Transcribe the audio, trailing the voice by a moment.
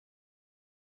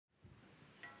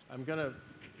I'm going to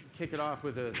kick it off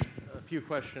with a few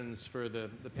questions for the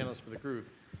panelists for the group.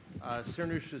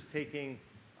 Sirnush is taking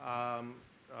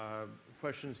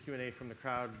questions, Q&A from the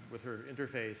crowd with her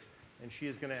interface, and she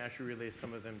is going to actually relay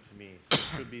some of them to me. So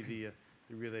it should be the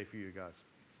relay for you guys.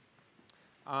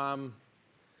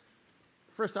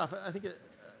 First off, I think a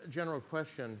general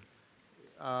question.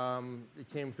 It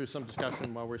came through some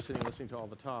discussion while we're sitting listening to all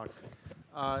the talks.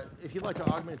 If you'd like to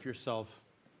augment yourself,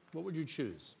 what would you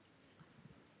choose?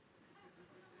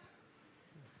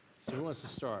 So who wants to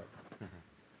start?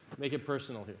 Make it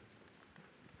personal here.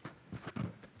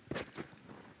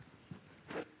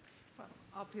 Well,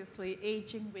 obviously,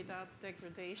 aging without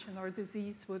degradation or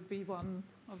disease would be one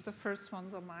of the first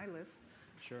ones on my list.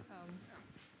 Sure.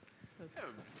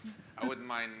 I wouldn't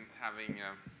mind having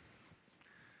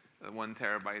 1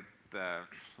 terabyte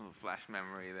flash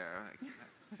memory there.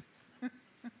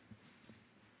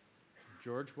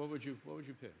 George, what would you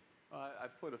pick? I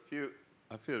put a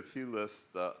few lists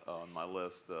on my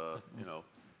list. You know,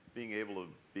 being able to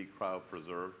be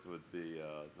cryopreserved would be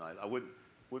nice.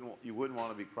 You wouldn't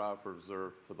want to be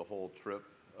cryopreserved for the whole trip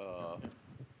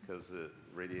because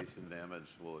radiation damage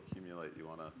will accumulate. You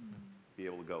want to be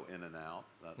able to go in and out.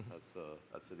 That's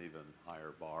an even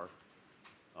higher bar.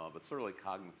 But certainly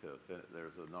cognitive.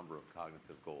 There's a number of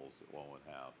cognitive goals that one would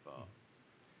have.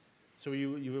 So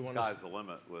you would want to... Sky's the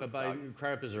limit. With by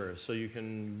cryopreserve, so you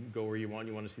can go where you want.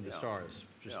 You want to see the stars.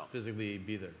 Just physically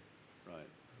be there. Right.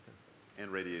 Okay.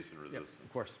 And radiation resistant. Yep,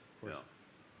 of course. Yeah.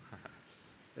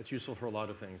 That's useful for a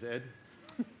lot of things. Ed?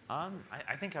 I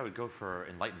think I would go for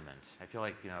enlightenment. I feel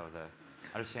like, you know,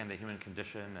 understand the human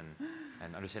condition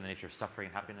and understand the nature of suffering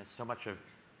and happiness. So much of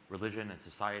religion and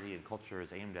society and culture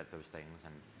is aimed at those things,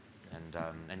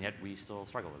 and yet we still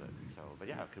struggle with it. So, but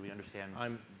yeah, could we understand?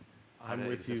 I'm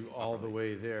with you all the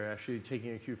way there. Actually,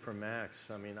 taking a cue from Max,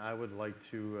 I mean, I would like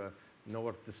to know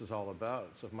what this is all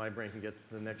about. So if my brain can get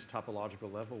to the next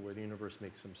topological level where the universe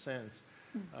makes some sense,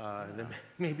 then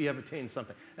maybe I've attained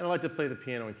something. And I'd like to play the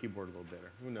piano and keyboard a little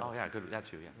better. Who knows? Oh, yeah, good. That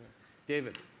too, yeah.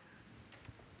 David.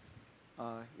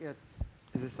 Yeah,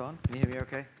 is this on? Can you hear me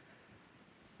okay?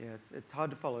 Yeah, it's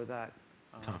hard to follow that.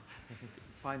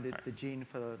 Find the gene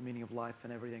for the meaning of life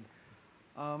and everything.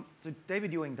 So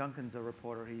David Ewing Duncan's a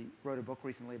reporter. He wrote a book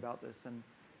recently about this. And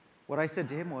what I said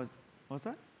to him was, what was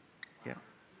that? Yeah.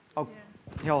 Oh,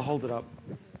 yeah, I'll hold it up.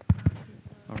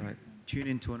 All right. Tune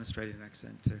into an Australian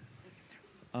accent, too.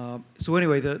 So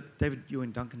anyway, David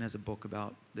Ewing Duncan has a book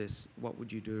about this. What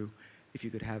would you do if you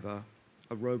could have a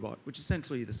robot, which is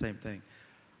essentially the same thing.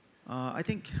 I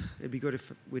think it'd be good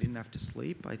if we didn't have to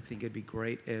sleep. I think it'd be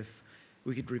great if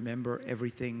we could remember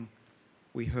everything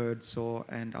we heard, saw,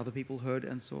 and other people heard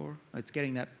and saw. It's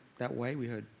getting that way. We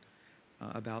heard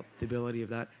about the ability of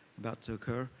that about to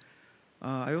occur.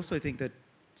 I also think that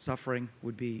suffering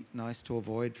would be nice to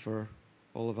avoid for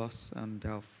all of us and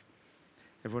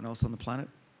everyone else on the planet.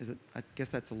 I guess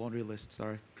that's a laundry list,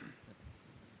 sorry.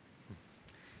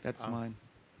 That's mine.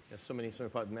 Yeah, so many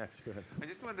about Max, go ahead. I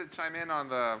just wanted to chime in on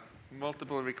the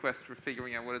multiple requests for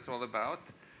figuring out what it's all about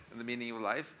and the meaning of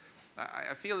life.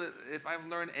 I feel that if I've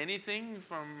learned anything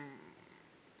from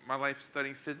my life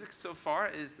studying physics so far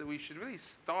is that we should really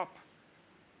stop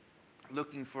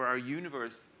looking for our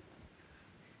universe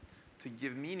to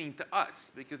give meaning to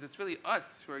us, because it's really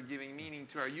us who are giving meaning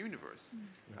to our universe.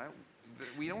 Right?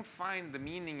 We don't find the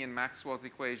meaning in Maxwell's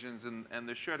equations and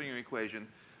the Schrödinger equation.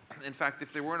 In fact,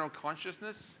 if there were no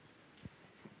consciousness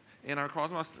in our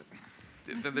cosmos,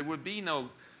 then there would be no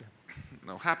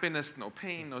happiness, no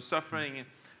pain, no suffering,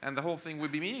 and the whole thing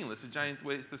would be meaningless, a giant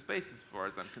waste of space as far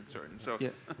as I'm concerned. So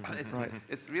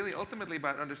it's really ultimately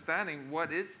about understanding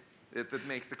what is it that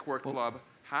makes a quark blob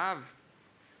have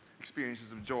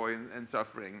experiences of joy and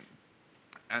suffering,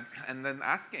 and then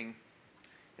asking,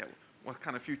 what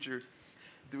kind of future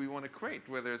do we want to create,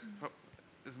 where there's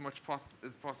as much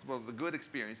as possible of the good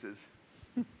experiences.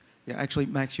 Yeah, actually,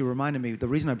 Max, you reminded me, the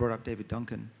reason I brought up David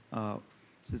Duncan,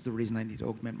 this is the reason I need to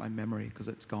augment my memory, because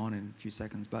it's gone in a few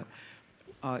seconds, but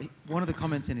one of the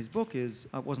comments in his book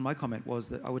wasn't my comment, was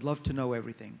that I would love to know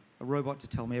everything, a robot to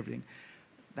tell me everything.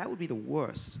 That would be the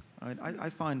worst. I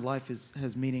find life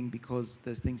has meaning because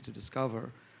there's things to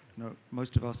discover. You know,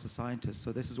 most of us are scientists,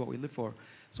 so this is what we live for.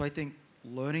 So I think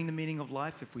learning the meaning of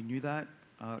life, if we knew that,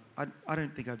 I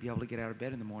don't think I'd be able to get out of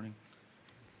bed in the morning.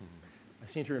 I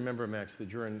seem to remember, Max,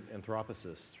 that you're an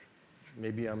anthropocist.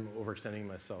 Maybe I'm overextending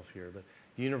myself here, but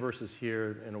the universe is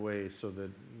here in a way so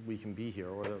that we can be here,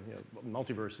 or the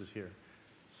multiverse is here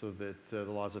so that the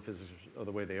laws of physics are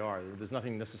the way they are. There's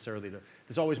nothing necessarily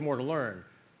there's always more to learn,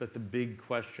 but the big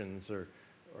questions are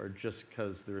just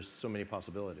because there's so many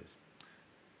possibilities.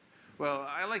 Well,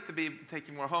 I like to be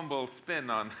taking more humble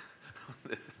spin on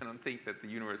this. I don't think that the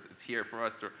universe is here for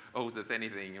us or owes us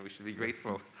anything, and we should be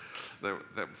grateful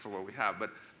for what we have.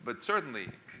 But certainly,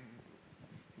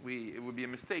 it would be a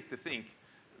mistake to think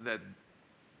that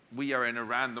we are in a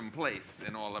random place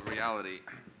in all of reality.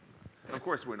 Of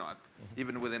course we're not.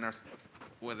 Even within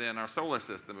our solar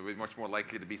system, we're much more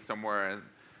likely to be somewhere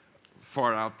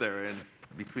far out there in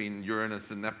between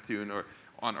Uranus and Neptune, or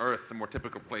on Earth, the more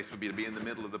typical place would be to be in the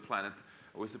middle of the planet.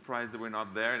 Are we surprised that we're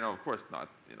not there? No, of course not.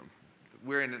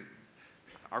 We're in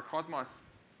our cosmos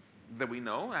that we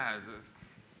know has a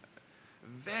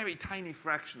very tiny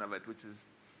fraction of it, which is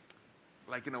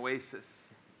like an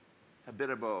oasis,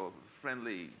 habitable,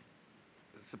 friendly,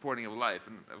 supporting of life.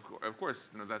 And of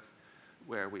course, that's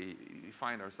where we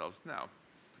find ourselves now.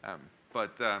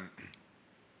 But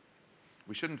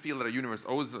we shouldn't feel that our universe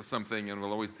owes us something and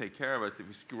will always take care of us if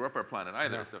we screw up our planet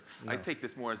either. No, So no. I take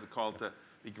this more as a call to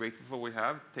be grateful for what we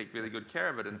have, take really good care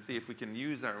of it, and see if we can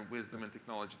use our wisdom and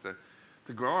technology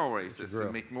to grow our oasis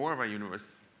and make more of our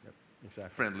universe Exactly.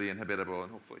 friendly and habitable,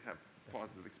 and hopefully have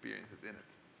positive experiences in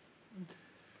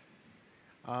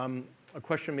it. A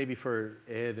question maybe for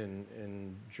Ed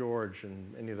and George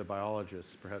and any of the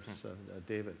biologists, perhaps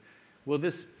David. Will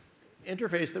this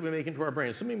interface that we make into our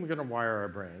brain, something we're going to wire our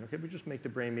brain, okay, we just make the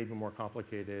brain maybe more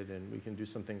complicated, and we can do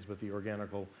some things with the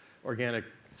organic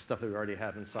stuff that we already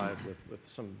have inside with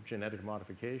some genetic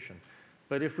modification.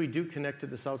 But if we do connect to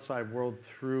this outside world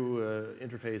through an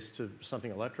interface to something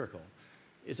electrical,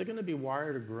 is it going to be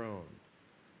wired or grown?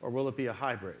 Or will it be a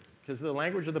hybrid? Because the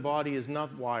language of the body is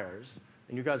not wires,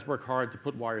 and you guys work hard to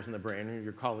put wires in the brain, and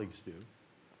your colleagues do.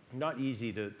 Not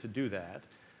easy to do that.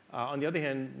 On the other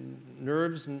hand,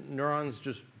 neurons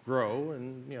just grow,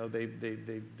 and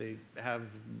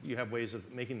you have ways of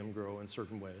making them grow in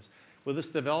certain ways. Will this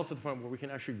develop to the point where we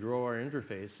can actually grow our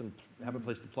interface and have a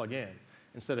place to plug in,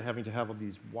 instead of having to have all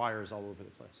these wires all over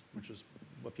the place, which is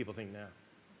what people think now?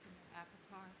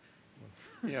 Avatar.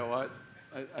 You know what?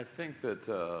 I think that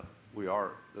the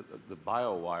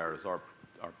bio wires are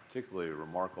particularly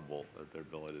remarkable at their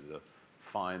ability to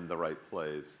find the right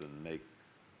place and make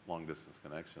long-distance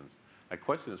connections. My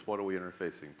question is, what are we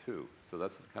interfacing to? So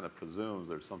that's kind of presumes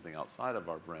there's something outside of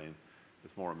our brain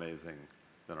that's more amazing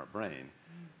than our brain.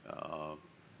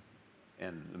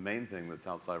 And the main thing that's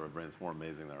outside of our brain that's more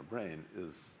amazing than our brain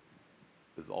is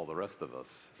all the rest of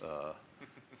us.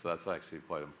 So that's actually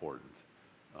quite important.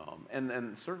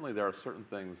 And certainly there are certain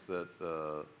things that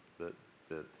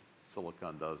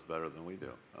silicon does better than we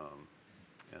do.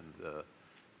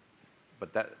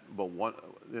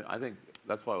 I think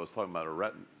that's why I was talking about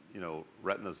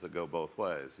retinas that go both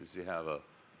ways. Is you have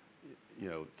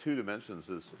 2 dimensions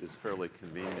is fairly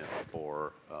convenient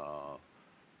for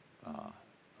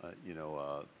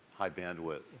high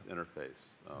bandwidth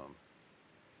interface.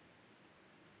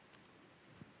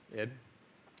 Ed?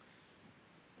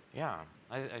 Yeah,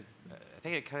 I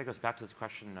think it kind of goes back to this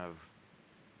question of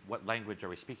what language are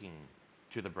we speaking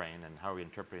to the brain, and how are we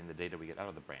interpreting the data we get out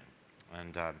of the brain.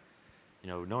 And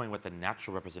knowing what the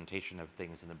natural representation of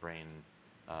things in the brain,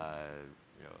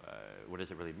 what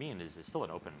does it really mean is still an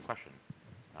open question.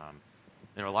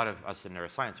 A lot of us in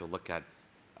neuroscience will look at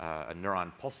a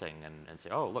neuron pulsing and say,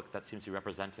 oh, look, that seems to be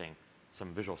representing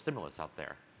some visual stimulus out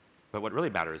there. But what really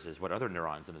matters is what other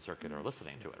neurons in the circuit are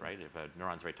listening to it, right? If a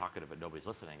neuron's very talkative but nobody's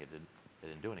listening, it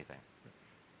didn't do anything.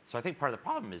 So I think part of the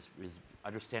problem is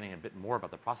understanding a bit more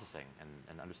about the processing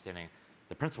and understanding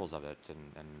the principles of it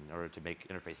in order to make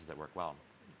interfaces that work well.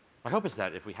 My hope is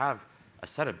that if we have a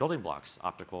set of building blocks,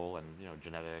 optical and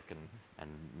genetic and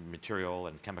material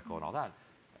and chemical and all that,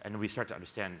 and we start to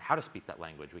understand how to speak that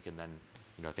language, we can then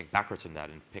think backwards from that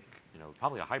and pick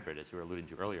probably a hybrid, as we were alluding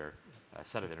to earlier, a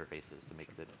set of interfaces to make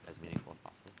it as meaningful as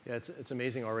possible. Yeah, it's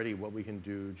amazing already what we can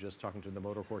do just talking to the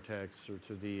motor cortex or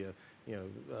to the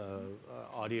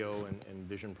audio and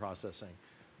vision processing.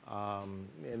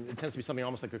 And it tends to be something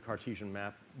almost like a Cartesian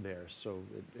map there, so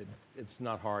it's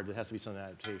not hard. It has to be some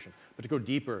adaptation. But to go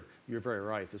deeper, you're very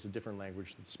right. There's a different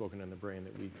language that's spoken in the brain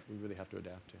that we really have to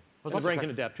adapt to. Well, the brain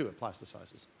can adapt to it,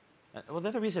 plasticizes. Well, the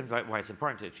other reason why it's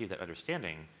important to achieve that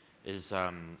understanding is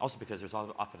also because there's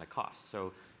often a cost.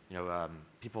 So,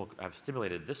 people have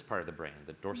stimulated this part of the brain,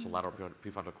 the dorsolateral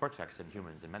prefrontal cortex in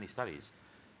humans in many studies.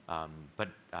 But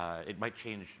it might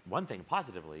change one thing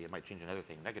positively, it might change another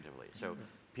thing negatively. So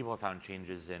people have found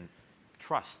changes in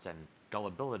trust and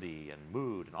gullibility and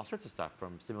mood and all sorts of stuff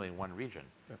from stimulating one region.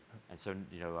 And so,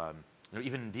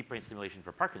 even deep brain stimulation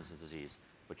for Parkinson's disease,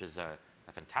 which is a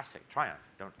fantastic triumph,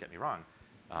 don't get me wrong,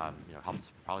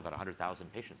 helped probably about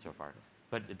 100,000 patients so far.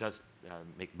 But it does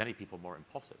make many people more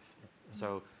impulsive.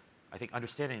 So I think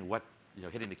understanding what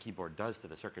hitting the keyboard does to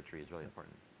the circuitry is really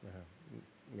important.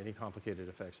 Many complicated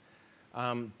effects.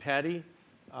 Patty,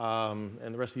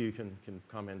 and the rest of you can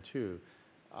comment too.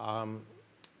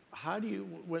 How do you,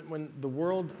 when the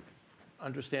world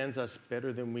understands us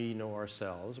better than we know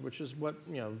ourselves, which is what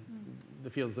the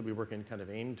fields that we work in kind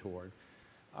of aim toward,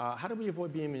 how do we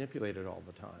avoid being manipulated all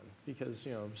the time? Because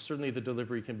certainly the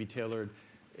delivery can be tailored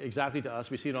exactly to us.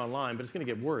 We see it online, but it's going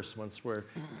to get worse once we're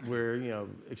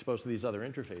exposed to these other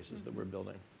interfaces that we're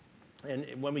building. And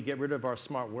when we get rid of our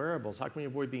smart wearables, how can we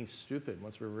avoid being stupid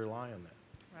once we rely on that?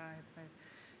 Right.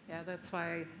 Yeah, that's why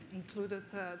I included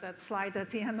that slide at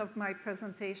the end of my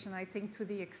presentation. I think to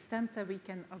the extent that we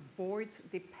can avoid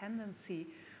dependency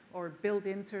or build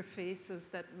interfaces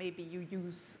that maybe you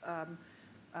use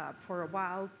for a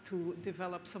while to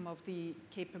develop some of the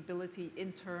capability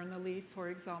internally, for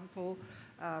example,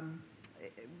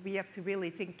 we have to really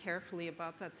think carefully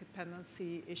about that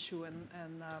dependency issue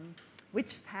and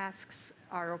which tasks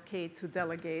are okay to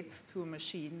delegate to a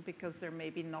machine because they're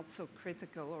maybe not so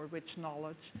critical, or which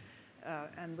knowledge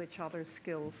and which other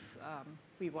skills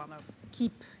we want to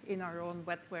keep in our own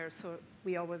wetware so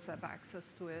we always have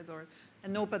access to it,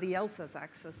 and nobody else has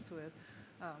access to it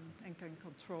and can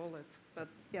control it. But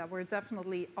yeah, we're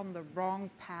definitely on the wrong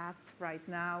path right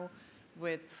now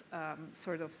with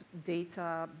sort of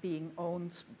data being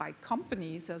owned by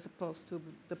companies as opposed to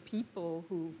the people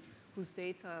whose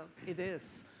data it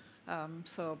is.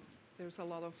 So there's a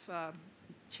lot of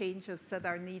changes that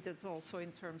are needed also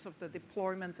in terms of the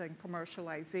deployment and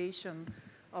commercialization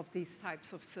of these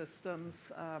types of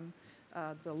systems,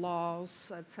 the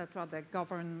laws, etc., that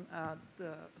govern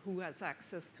who has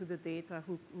access to the data,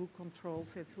 who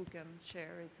controls it, who can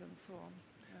share it, and so on.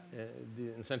 Yeah.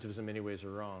 The incentives in many ways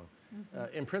are wrong.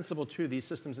 In principle, too, these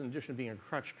systems, in addition to being a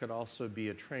crutch, could also be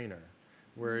a trainer,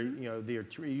 where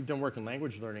you've done work in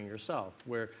language learning yourself,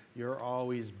 where you're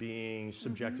always being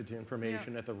subjected to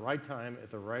information at the right time, at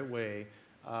the right way,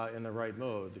 in the right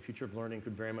mode. The future of learning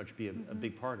could very much be a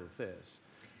big part of this.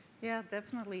 Yeah,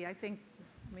 definitely. I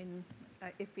mean,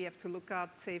 if we have to look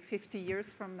at, say, 50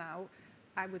 years from now,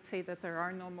 I would say that there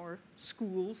are no more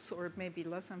schools, or maybe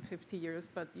less than 50 years,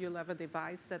 but you'll have a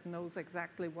device that knows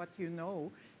exactly what you know,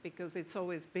 because it's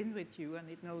always been with you, and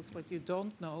it knows what you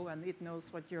don't know, and it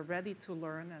knows what you're ready to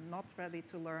learn and not ready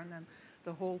to learn, and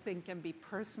the whole thing can be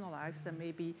personalized, and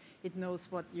maybe it knows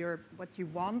what you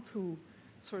want to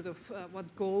sort of,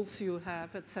 what goals you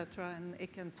have, etc., and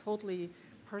it can totally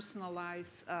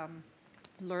personalize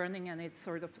learning, and it's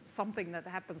sort of something that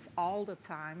happens all the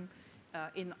time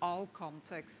in all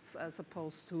contexts, as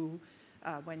opposed to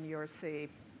when you're, say,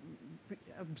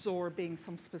 absorbing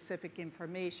some specific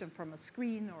information from a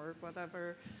screen or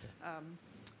whatever.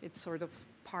 It's sort of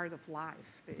part of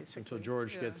life, basically. Until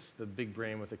George gets the big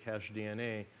brain with the cached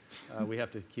DNA, we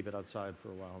have to keep it outside for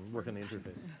a while and work on the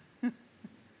interface.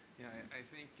 Yeah, I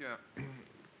think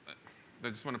I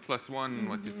just want to plus one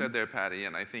what you said there, Patty,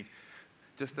 and I think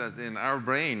just as in our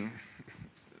brain,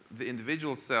 the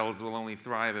individual cells will only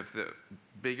thrive if the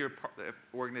bigger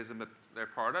organism that they're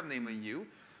part of, namely you,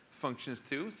 functions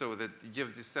too, so that it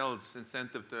gives the cells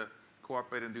incentive to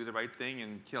cooperate and do the right thing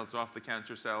and kills off the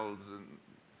cancer cells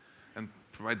and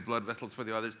provides blood vessels for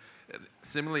the others.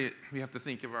 Similarly, we have to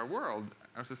think of our world,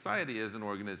 our society as an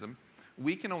organism.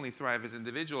 We can only thrive as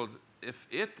individuals if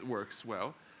it works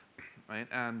well, right?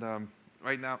 And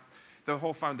right now, the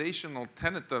whole foundational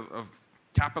tenet of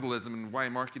capitalism and why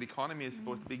market economy is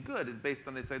supposed to be good is based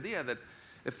on this idea that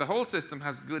if the whole system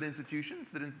has good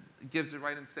institutions that gives the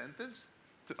right incentives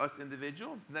to us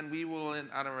individuals, then we will,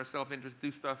 out of our self-interest,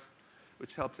 do stuff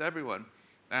which helps everyone.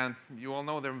 And you all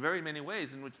know there are very many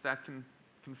ways in which that can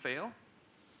fail.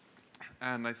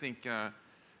 And I think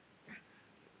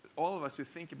all of us who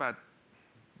think about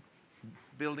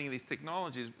building these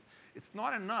technologies, it's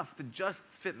not enough to just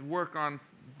work on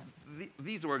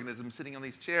these organisms sitting on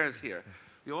these chairs here.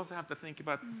 We also have to think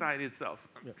about society itself,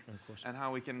 and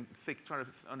how we can try to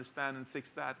understand and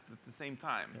fix that at the same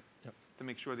time to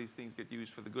make sure these things get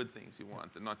used for the good things you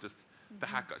want and not just to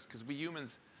hack us, because we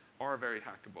humans are very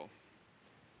hackable.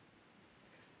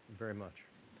 Very much.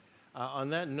 On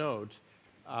that note,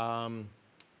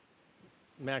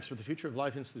 Max, with the Future of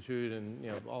Life Institute and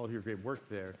all of your great work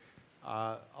there,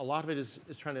 a lot of it is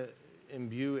trying to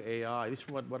imbue AI, at least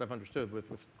from what I've understood, with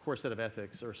a core set of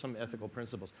ethics or some ethical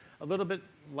principles. A little bit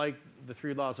like the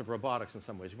 3 laws of robotics in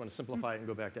some ways. You want to simplify it and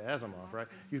go back to Asimov, right?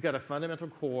 You've got a fundamental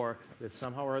core that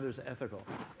somehow or other is ethical.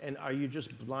 And are you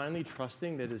just blindly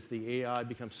trusting that as the AI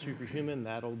becomes superhuman,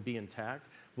 that'll be intact?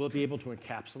 Will it be able to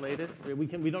encapsulate it?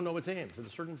 We don't know its aims. At a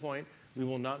certain point, we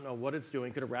will not know what it's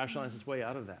doing. Could it rationalize its way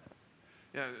out of that?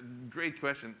 Yeah, great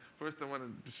question. First, I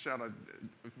want to shout out,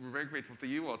 we're very grateful to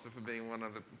you also for being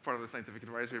part of the scientific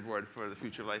advisory board for the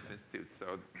Future of Life Institute.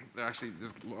 So there's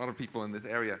a lot of people in this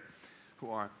area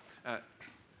who are.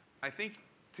 I think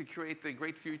to create a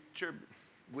great future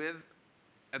with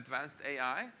advanced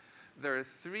AI, there are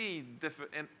three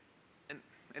different,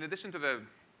 in addition to the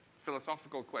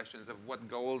philosophical questions of what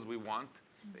goals we want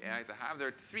the AI to have, there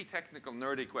are three technical,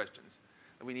 nerdy questions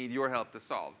that we need your help to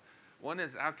solve. One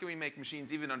is, how can we make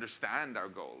machines even understand our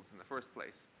goals in the first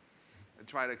place? And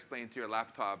try to explain to your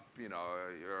laptop, you know,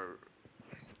 your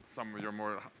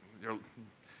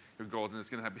goals, and it's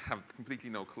going to have completely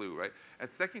no clue, right? And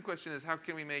the second question is, how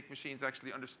can we make machines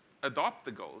actually adopt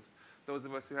the goals? Those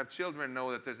of us who have children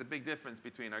know that there's a big difference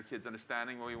between our kids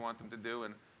understanding what we want them to do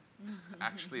and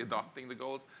actually adopting the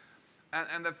goals.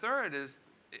 And the third is,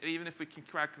 even if we can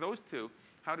crack those two,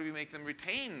 how do we make them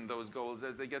retain those goals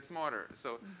as they get smarter?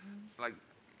 So, like,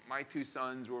 my two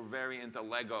sons were very into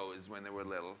Legos when they were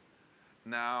little.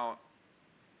 Now,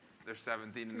 they're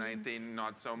 17 and 19,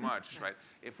 not so much, right?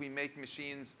 If we make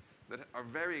machines that are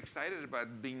very excited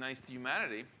about being nice to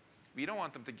humanity, we don't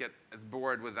want them to get as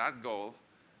bored with that goal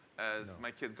as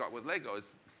my kids got with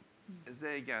Legos as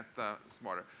they get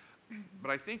smarter.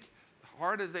 But I think,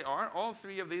 hard as they are, all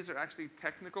three of these are actually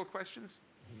technical questions,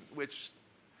 which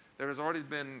there has already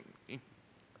been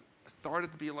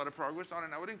started to be a lot of progress on,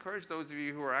 and I would encourage those of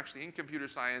you who are actually in computer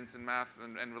science and math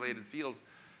and related fields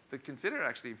to consider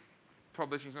actually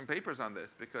publishing some papers on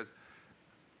this, because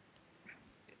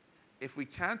if we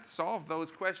can't solve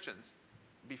those questions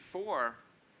before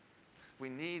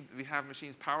we have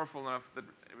machines powerful enough that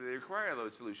they require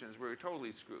those solutions, we're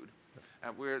totally screwed.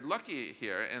 We're lucky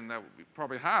here in that we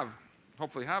probably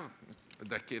hopefully have a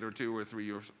decade or 2 or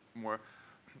 3 or more,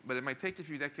 but it might take a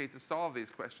few decades to solve these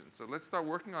questions. So let's start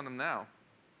working on them now,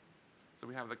 so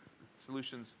we have the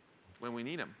solutions when we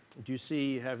need them. Do you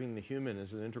see having the human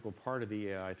as an integral part of the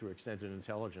AI through extended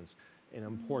intelligence an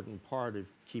important part of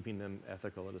keeping them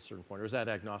ethical at a certain point, or is that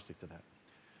agnostic to that?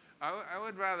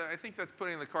 I think that's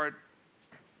putting the cart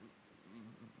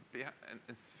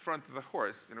in front of the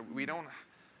horse. You know,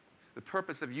 the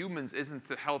purpose of humans isn't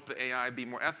to help the AI be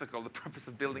more ethical. The purpose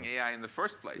of building AI in the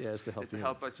first place is to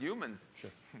help us humans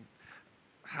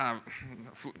have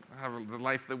the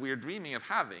life that we're dreaming of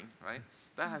having, right?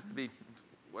 That has to be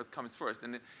what comes first.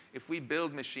 And if we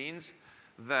build machines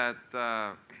that,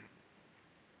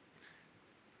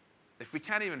 if we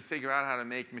can't even figure out how to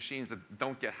make machines that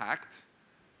don't get hacked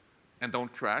and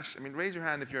don't crash, I mean, raise your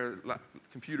hand if your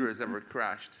computer has ever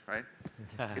crashed, right?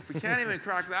 If we can't even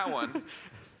crack that one,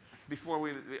 before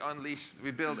we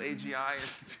build AGI and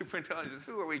superintelligence,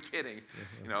 who are we kidding?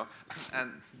 You know,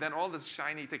 and then all this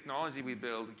shiny technology we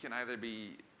build can either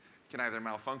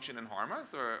malfunction and harm us,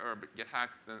 or get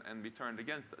hacked and be turned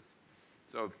against us.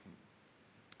 So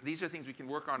these are things we can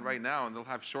work on right now, and they'll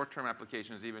have short-term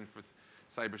applications even for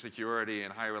cybersecurity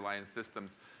and high-reliance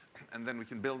systems, and then we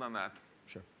can build on that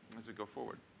as we go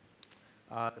forward.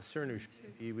 Sirnush,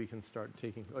 maybe we can start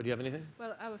taking. Oh, do you have anything?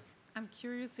 Well, I'm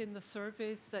curious, in the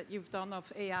surveys that you've done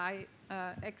of AI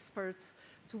experts,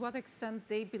 to what extent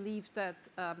they believe that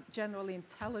general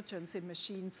intelligence in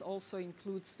machines also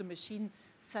includes the machine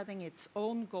setting its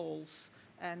own goals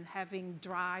and having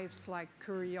drives like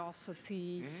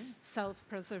curiosity,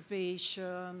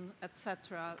 self-preservation,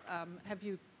 etc. Have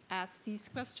you asked these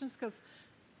questions? Because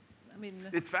I mean,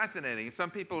 it's fascinating. Some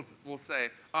people will say,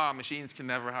 machines can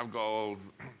never have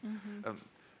goals.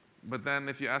 But then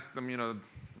if you ask them, you know,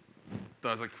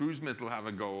 does a cruise missile have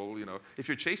a goal? You know, if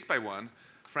you're chased by one,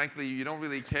 frankly, you don't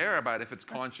really care about if it's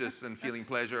conscious and feeling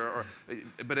pleasure,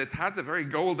 but it has a very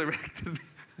goal-directed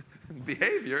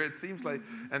behavior, it seems like,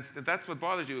 and that's what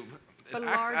bothers you. It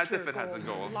acts as if it has a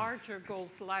goal. Larger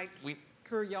goals like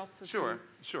curiosity.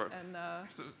 Sure. And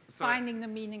finding the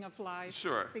meaning of life.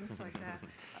 Things like that.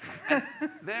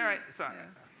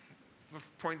 So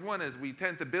point one is we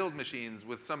tend to build machines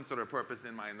with some sort of purpose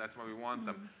in mind. That's why we want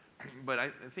them. But I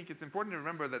think it's important to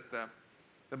remember that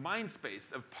the mind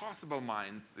space of possible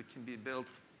minds that can be built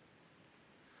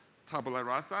tabula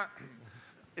rasa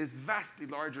is vastly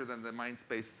larger than the mind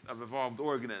space of evolved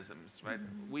organisms, right?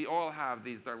 We all have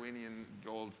these Darwinian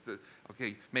goals to,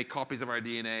 make copies of our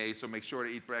DNA, so make sure to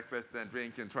eat breakfast and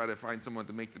drink and try to find someone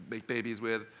to make babies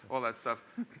with, all that stuff.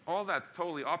 All that's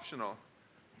totally optional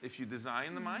if you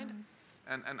design the mind.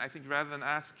 And I think rather than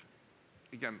ask,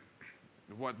 again,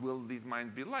 what will these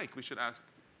minds be like, we should ask,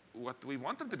 what do we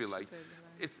want them to be like?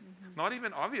 It's not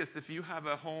even obvious if you have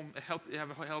a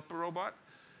helper robot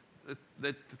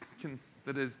that can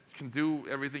do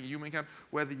everything a human can,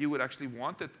 whether you would actually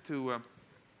want it to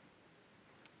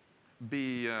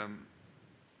be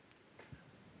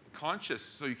conscious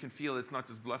so you can feel it's not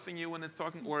just bluffing you when it's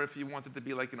talking, or if you want it to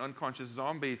be like an unconscious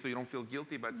zombie so you don't feel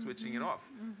guilty about switching it off.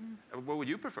 What would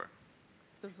you prefer?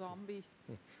 The zombie.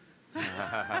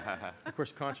 Of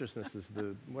course, consciousness is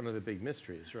one of the big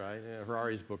mysteries, right?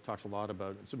 Harari's book talks a lot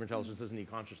about superintelligence doesn't need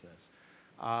consciousness.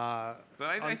 But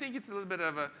I think it's a little bit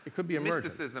of a it could be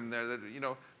mysticism there that,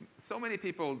 so many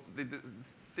people they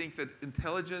think that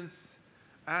intelligence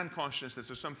and consciousness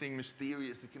are something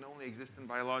mysterious that can only exist in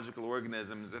biological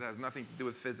organisms. It has nothing to do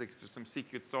with physics or some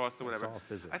secret sauce or whatever. It's all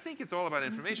physics. I think it's all about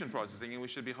information processing, and we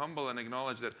should be humble and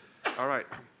acknowledge that, all right,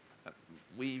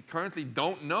 we currently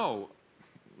don't know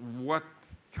what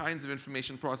kinds of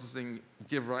information processing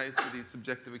give rise to these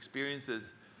subjective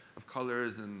experiences of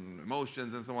colors and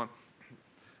emotions and so on.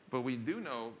 But we do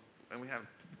know, and we have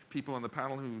people on the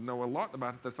panel who know a lot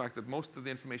about the fact that most of the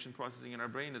information processing in our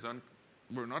brain is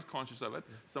we're not conscious of it.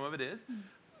 Some of it is.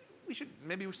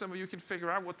 Maybe some of you can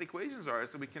figure out what the equations are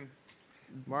so we can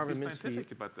Marvin be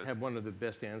scientific about this. had one of the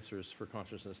best answers for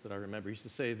consciousness that I remember. He used to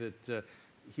say that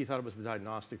he thought it was the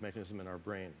diagnostic mechanism in our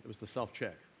brain. It was the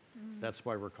self-check. That's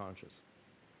why we're conscious.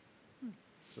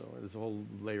 So there's whole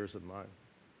layers of mind.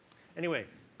 Anyway,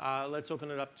 let's open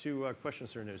it up to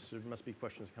questions or news. There must be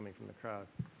questions coming from the crowd.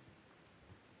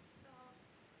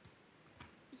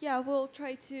 Yeah, we'll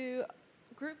try to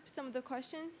group some of the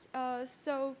questions.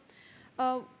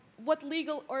 What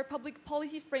legal or public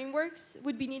policy frameworks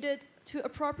would be needed to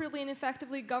appropriately and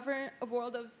effectively govern a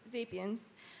world of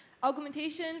sapiens?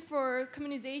 Augmentation for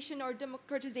communization or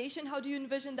democratization, how do you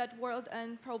envision that world?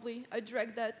 And probably I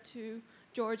direct that to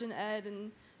George and Ed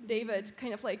and David,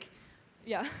 kind of like,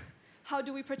 yeah. How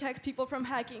do we protect people from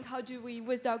hacking? How do we,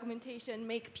 with the augmentation,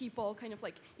 make people kind of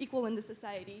like equal in the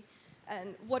society?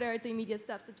 And what are the immediate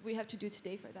steps that we have to do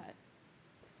today for that?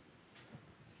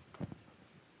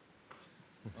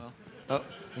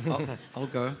 Well, I'll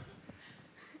go.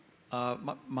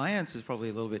 My answer is probably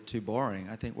a little bit too boring.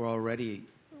 I think we're already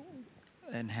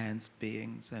enhanced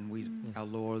beings, and our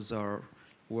laws are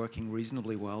working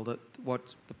reasonably well. The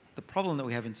problem that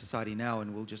we have in society now,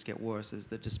 and will just get worse, is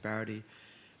the disparity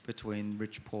between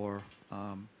rich, poor,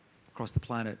 across the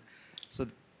planet. So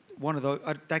one of those,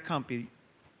 that can't be,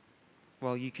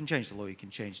 well, you can change the law, you can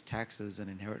change taxes and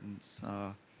inheritance,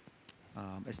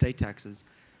 estate taxes,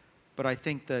 but I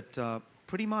think that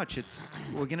pretty much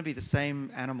we're going to be the same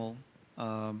animal.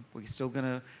 We're still going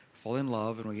to fall in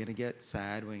love, and we're going to get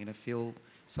sad, we're going to feel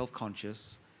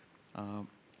self-conscious,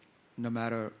 no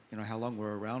matter how long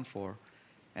we're around for.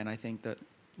 And I think that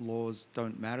laws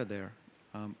don't matter there.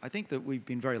 I think that we've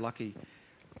been very lucky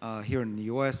here in the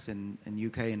US and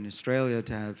UK and Australia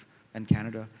and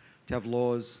Canada to have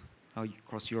laws,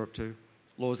 across Europe too,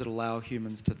 laws that allow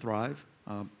humans to thrive.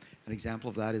 An example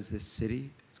of that is this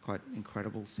city. It's quite an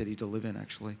incredible city to live in,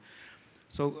 actually.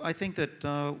 So I think that,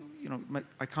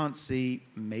 I can't see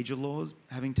major laws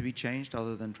having to be changed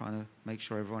other than trying to make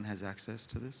sure everyone has access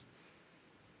to this.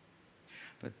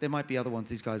 But there might be other ones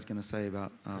these guys are going to say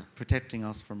about protecting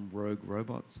us from rogue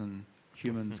robots and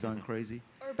humans going crazy.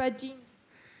 Or bad genes.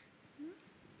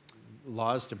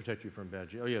 Laws to protect you from bad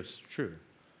genes. Oh, yeah, it's true.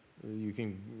 You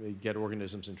can get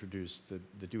organisms introduced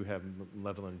that do have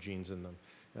malevolent genes in them.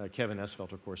 Kevin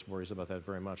Esfelt, of course, worries about that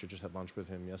very much. I just had lunch with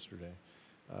him yesterday.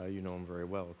 You know him very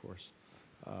well, of course.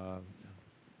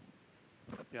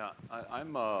 Yeah,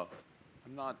 I'm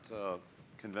not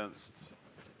convinced.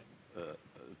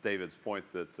 David's point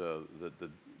that the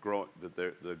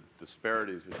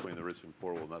disparities between the rich and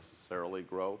poor will necessarily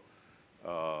grow.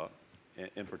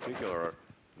 In particular,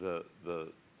 the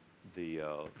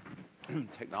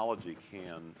technology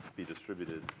can be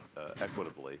distributed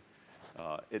equitably.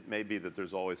 It may be that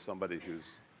there's always somebody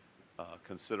who's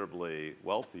considerably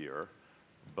wealthier,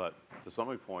 but to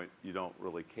some point you don't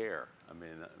really care.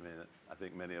 I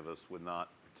think many of us would not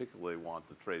particularly want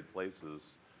to trade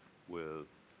places with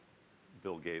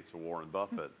Bill Gates or Warren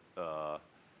Buffett,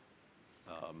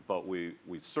 but we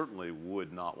certainly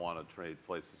would not want to trade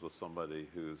places with somebody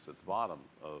who's at the bottom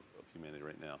of humanity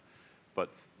right now.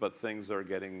 But things are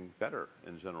getting better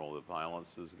in general. The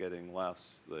violence is getting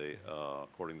less.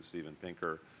 According to Steven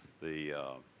Pinker, the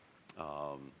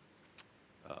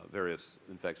various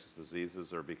infectious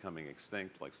diseases are becoming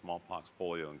extinct, like smallpox,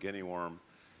 polio, and guinea worm,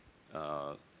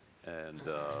 and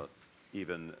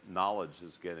even knowledge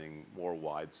is getting more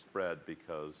widespread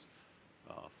because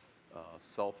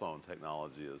cell phone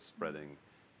technology is spreading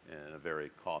in a very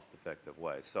cost-effective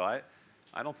way. So I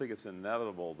don't think it's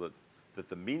inevitable that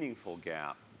the meaningful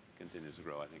gap continues to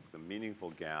grow. I think the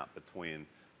meaningful gap between,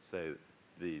 say,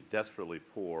 the desperately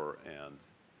poor and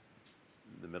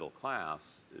the middle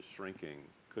class is shrinking,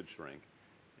 could shrink,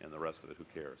 and the rest of it, who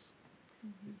cares?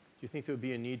 you think there would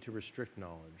be a need to restrict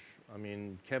knowledge? I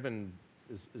mean, Kevin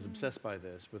is obsessed by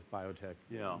this with biotech,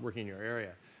 working in your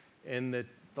area, and that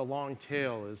the long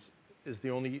tail is the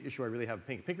only issue I really have.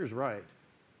 Pinker's right.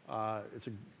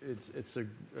 It's a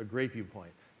great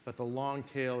viewpoint, but the long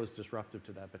tail is disruptive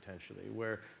to that potentially,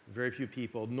 where very few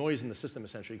people, noise in the system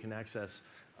essentially, can access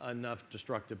enough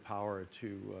destructive power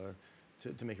to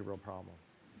make a real problem.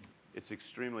 It's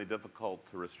extremely difficult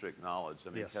to restrict knowledge. I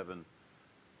mean, Kevin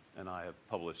and I have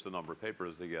published a number of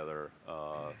papers together,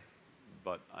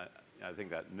 but I think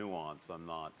that nuance I'm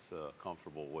not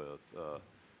comfortable with.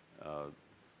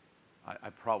 I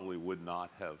probably would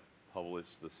not have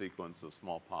published the sequence of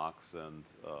smallpox and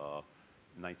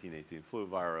 1918 flu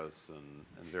virus and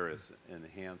various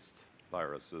enhanced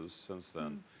viruses since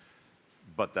then.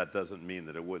 But that doesn't mean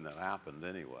that it wouldn't have happened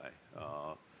anyway.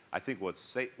 I think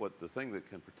the thing that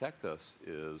can protect us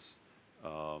is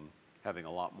having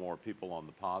a lot more people on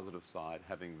the positive side,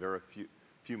 having very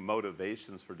few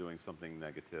motivations for doing something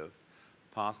negative,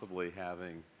 possibly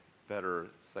having better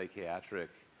psychiatric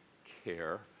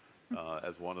care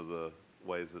as one of the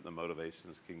ways that the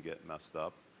motivations can get messed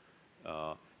up,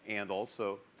 and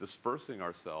also dispersing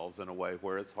ourselves in a way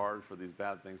where it's hard for these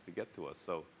bad things to get to us.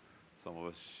 So some of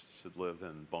us should live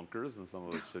in bunkers, and some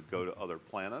of us should go to other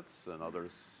planets and other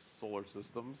solar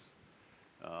systems.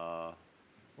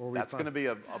 That's going to be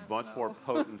a much more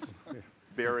potent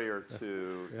barrier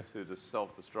to the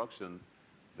self-destruction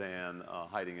than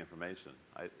hiding information.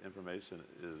 Information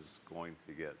is going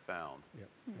to get found.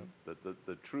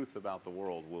 The truth about the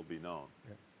world will be known.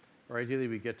 Or ideally,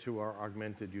 we get to our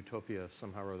augmented utopia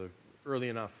somehow or other early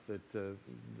enough that the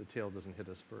tail doesn't hit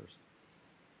us first.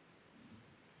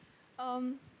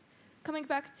 Coming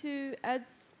back to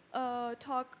Ed's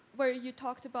talk, where you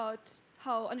talked about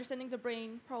how understanding the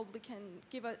brain probably can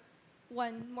give us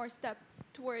one more step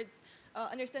towards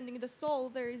understanding the soul,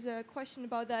 there is a question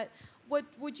about that. What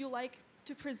would you like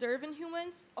to preserve in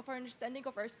humans of our understanding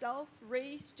of ourselves,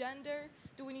 race, gender?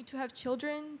 Do we need to have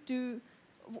children? Do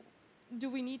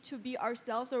we need to be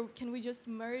ourselves, or can we just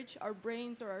merge our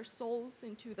brains or our souls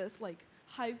into this like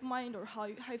hive mind or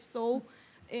hive soul?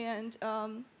 And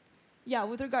yeah,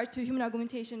 with regard to human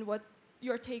augmentation, what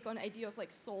your take on the idea of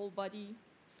like soul, body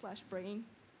 / brain?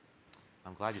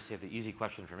 I'm glad you saved the easy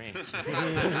question for me.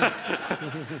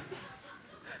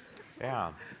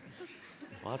 Yeah.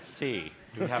 Well, let's see.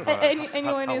 Do we have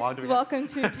anyone is welcome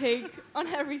to take on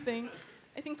everything.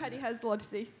 I think Patty has a lot to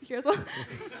say here as well.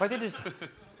 I think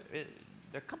there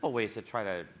are a couple ways to try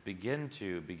to begin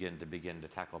to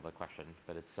tackle the question,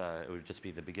 but it would just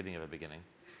be the beginning of a beginning.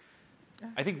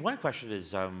 I think one question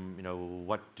is,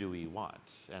 what do we want?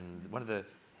 And one of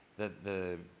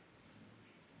the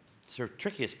sort of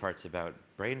trickiest parts about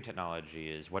brain technology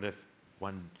is, what if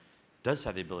one does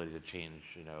have the ability to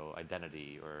change,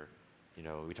 identity, or,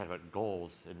 we talked about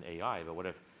goals in AI, but what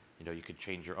if, you could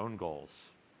change your own goals?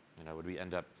 Would we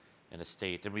end up in a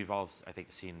state, and we've all, I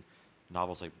think, seen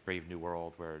novels like Brave New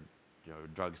World, where,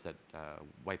 drugs that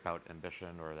wipe out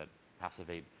ambition or that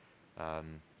passivate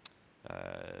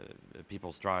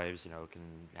people's drives, can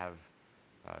have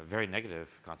very negative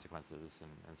consequences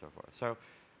and so forth. So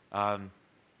I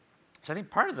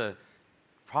think part of the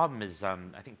problem is, I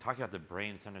think talking about the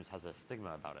brain sometimes has a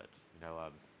stigma about it.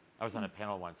 I was on a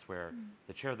panel once where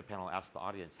the chair of the panel asked the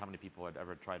audience how many people had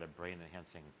ever tried a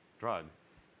brain-enhancing drug.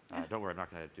 Don't worry, I'm not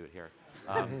going to do it here.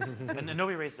 And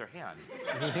nobody raised their hand.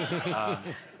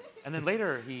 And then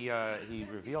later, he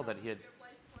revealed that he had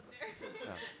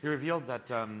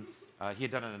he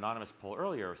had done an anonymous poll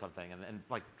earlier or something, and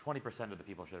like 20% of the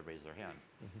people should have raised their hand.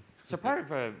 So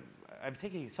part of I'm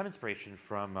taking some inspiration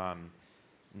from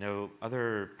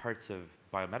other parts of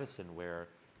biomedicine, where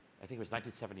I think it was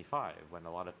 1975 when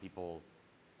a lot of people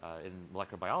in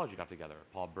molecular biology got together.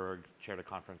 Paul Berg chaired a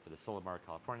conference at Asilomar,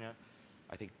 California.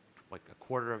 I think like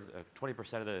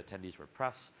 20% of the attendees were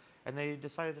press, and they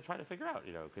decided to try to figure out,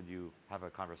 could you have a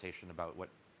conversation about what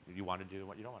you want to do and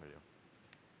what you don't want to do.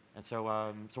 And so,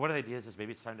 one of the ideas is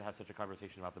maybe it's time to have such a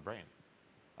conversation about the brain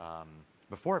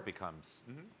before it becomes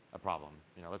a problem.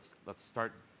 Let's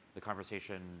start the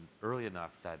conversation early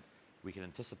enough that we can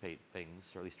anticipate things,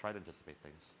 or at least try to anticipate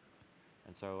things.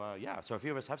 And so, so a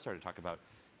few of us have started to talk about,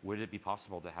 would it be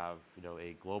possible to have,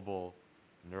 a global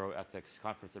neuroethics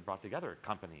conference that brought together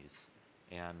companies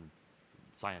and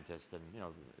scientists and,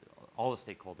 all the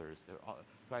stakeholders.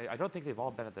 I don't think they've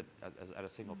all been at a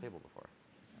single table before.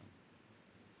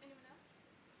 Anyone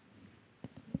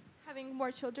else? Having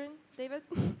more children, David?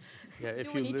 Yeah,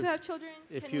 Do we need to have children?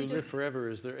 If you live forever,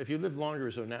 if you live longer,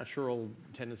 is there a natural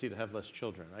tendency to have less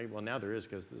children? Well, now there is,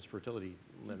 because there's fertility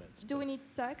limits. Do we need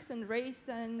sex and race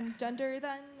and gender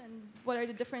then? and what are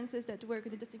the differences that we're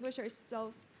going to distinguish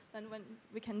ourselves then when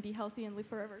we can be healthy and live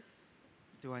forever?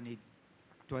 Do I need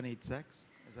sex?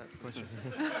 Is that the question?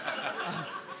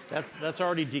 That's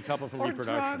already decoupled from Or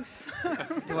reproduction.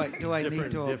 drugs. Do I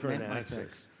need to different augment my access.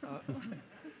 sex?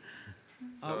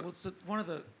 Well, so one of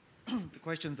the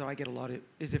questions that I get a lot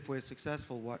is if we're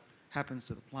successful, what happens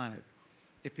to the planet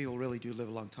if people really do live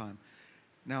a long time?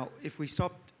 Now, if we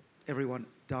stopped everyone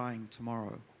dying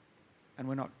tomorrow, and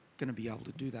we're not going to be able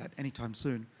to do that anytime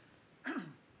soon,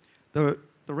 the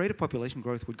rate of population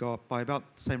growth would go up by about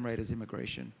the same rate as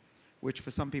immigration, which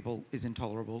for some people is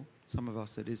intolerable. Some of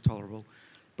us it is tolerable,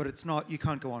 but it's not. You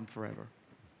can't go on forever.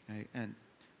 Okay? And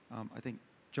I think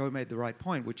Joe made the right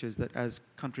point, which is that as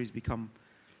countries become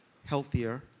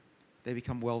healthier, they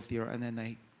become wealthier, and then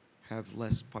they have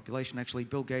less population. Actually,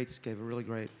 Bill Gates gave a really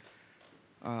great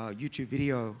YouTube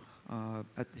video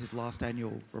at his last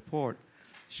annual report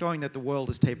showing that the world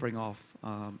is tapering off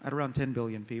at around 10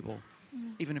 billion people,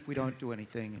 even if we don't do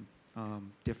anything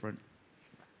different.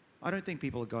 I don't think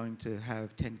people are going to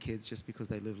have 10 kids just because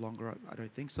they live longer. I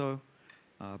don't think so.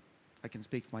 I can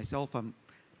speak for myself.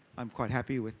 I'm quite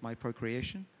happy with my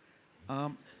procreation.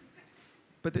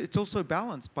 But it's also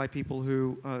balanced by people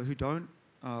who don't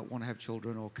want to have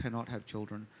children or cannot have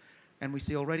children. And we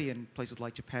see already in places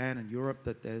like Japan and Europe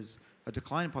that there's a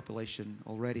decline in population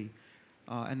already.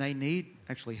 And they need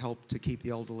actually help to keep the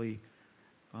elderly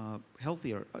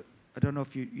healthier. I don't know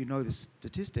if you know this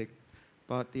statistic,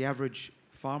 but the average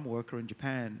farm worker in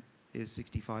Japan is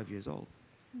 65 years old.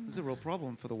 This is a real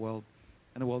problem for the world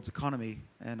and the world's economy.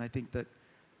 And I think that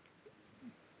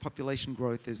population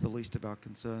growth is the least of our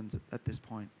concerns at this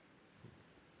point.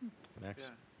 Max? Yeah.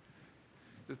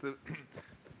 Just to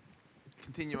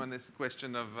continue on this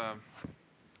question of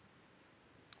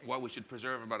what we should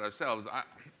preserve about ourselves,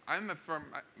 I'm a firm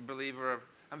believer of,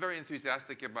 I'm very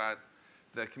enthusiastic about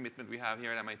the commitment we have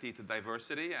here at MIT to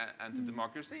diversity and to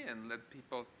democracy, and let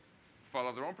people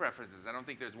follow their own preferences. I don't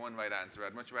think there's one right answer.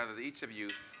 I'd much rather that each of you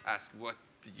ask, what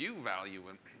do you value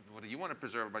and what do you want to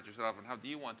preserve about yourself and how do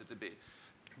you want it to be?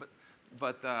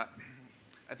 But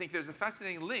I think there's a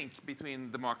fascinating link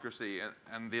between democracy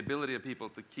and the ability of people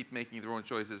to keep making their own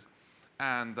choices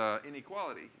and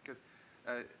inequality. Because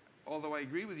although I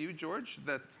agree with you, George,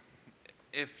 that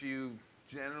if you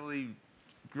generally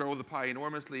grow the pie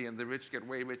enormously and the rich get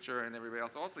way richer and everybody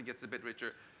else also gets a bit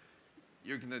richer,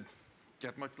 you're going to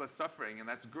get much less suffering, and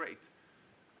that's great.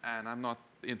 And I'm not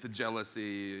into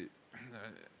jealousy,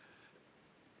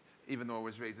 even though I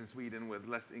was raised in Sweden with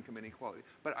less income inequality.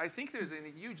 But I think there's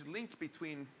a huge link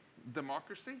between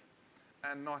democracy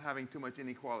and not having too much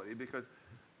inequality, because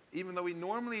even though we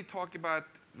normally talk about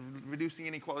reducing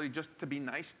inequality just to be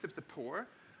nice to the poor,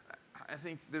 I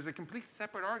think there's a complete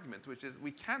separate argument, which is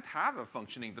we can't have a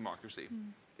functioning democracy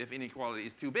if inequality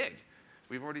is too big.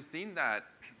 We've already seen that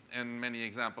in many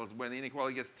examples. When the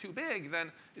inequality gets too big,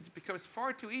 then it becomes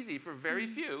far too easy for very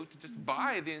few to just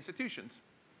buy the institutions.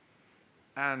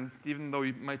 And even though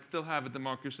you might still have a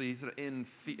democracy sort of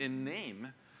in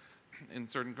name, in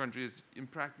certain countries, in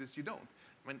practice you don't.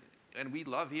 And we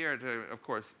love here to, of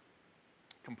course,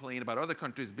 complain about other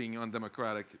countries being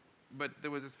undemocratic. But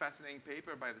there was this fascinating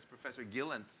paper by this Professor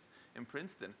Gillens in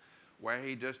Princeton, where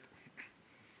he just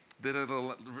did a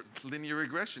little linear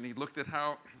regression. He looked at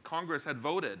how Congress had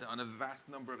voted on a vast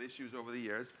number of issues over the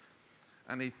years,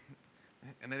 and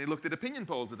then he looked at opinion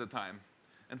polls at the time,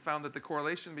 and found that the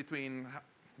correlation between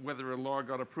whether a law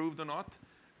got approved or not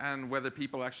and whether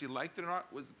people actually liked it or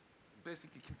not was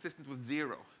basically consistent with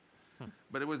zero.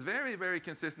 But it was very, very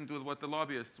consistent with what the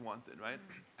lobbyists wanted, right?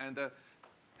 And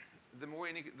the more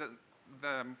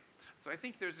so I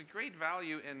think there's a great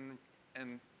value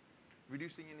in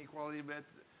reducing inequality, but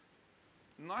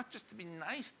not just to be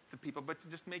nice to people, but to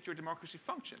just make your democracy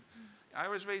function. I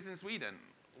was raised in Sweden,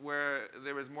 where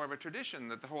there was more of a tradition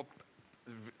that the whole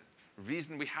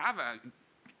reason we have a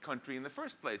country in the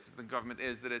first place, the government,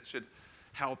 is that it should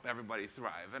help everybody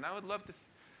thrive. And I would love to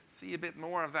see a bit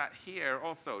more of that here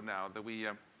also now that we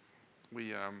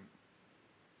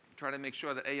try to make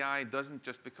sure that AI doesn't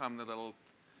just become the little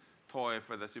toy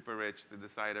for the super rich to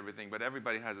decide everything, but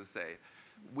everybody has a say.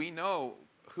 We know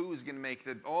who's going to make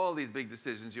all these big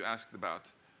decisions you asked about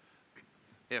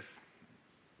if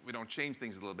we don't change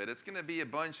things a little bit. It's going to be a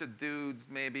bunch of dudes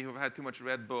maybe who've had too much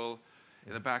Red Bull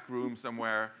in a back room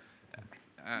somewhere,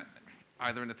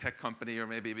 either in a tech company or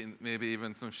maybe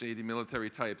even some shady military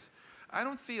types. I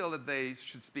don't feel that they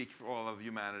should speak for all of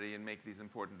humanity and make these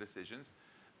important decisions.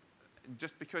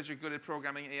 Just because you're good at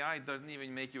programming AI doesn't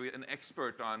even make you an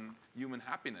expert on human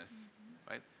happiness,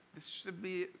 right? This should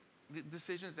be the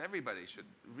decisions everybody should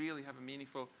really have a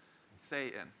meaningful say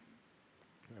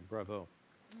in. Bravo.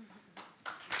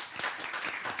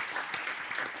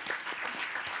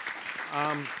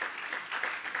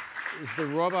 Is the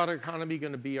robot economy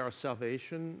going to be our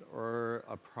salvation or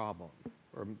a problem?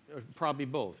 Or probably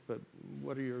both, but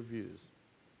what are your views?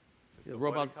 The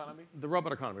robot economy? The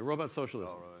robot economy, robot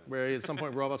socialism, where at some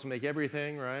point robots will make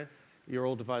everything, right? Your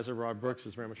old advisor, Rob Brooks,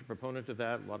 is very much a proponent of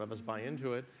that. A lot of us buy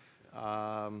into it.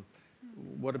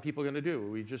 What are people going to do?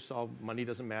 We just saw money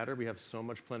doesn't matter. We have so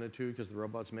much plenitude because the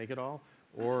robots make it all.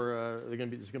 Or there's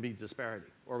going to be disparity.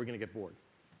 Or are we going to get bored?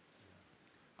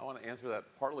 I want to answer that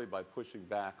partly by pushing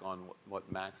back on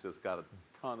what Max just got a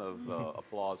ton of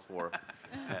applause for,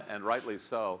 and rightly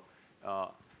so.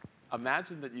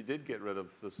 Imagine that you did get rid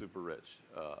of the super rich.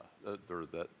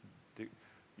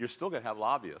 You're still going to have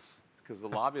lobbyists, because the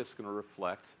lobbyists are going to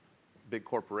reflect big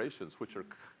corporations, which are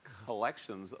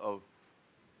collections of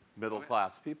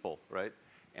middle-class people, right?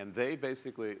 And they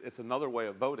basically, it's another way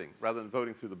of voting. Rather than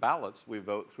voting through the ballots, we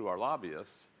vote through our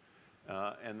lobbyists.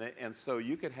 And so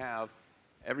you could have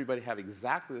everybody have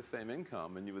exactly the same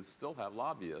income, and you would still have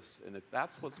lobbyists. And if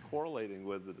that's what's correlating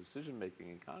with the decision-making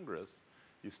in Congress,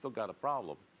 you still got a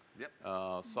problem. Yep.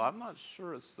 So I'm not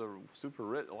sure it's the super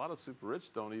rich. A lot of super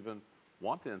rich don't even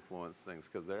want to influence things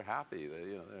because they're happy.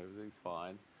 Everything's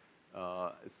fine.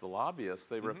 It's the lobbyists.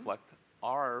 They reflect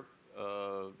our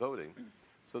voting.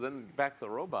 So then back to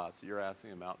the robots you're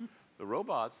asking about. The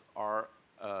robots are,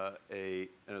 in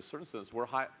a certain sense,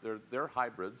 they're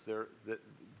hybrids.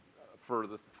 For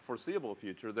the foreseeable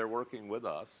future, they're working with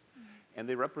us, and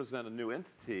they represent a new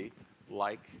entity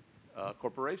like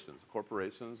corporations.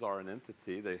 Corporations are an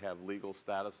entity. They have legal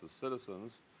status as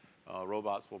citizens.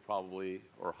 Robots will probably,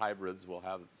 or hybrids will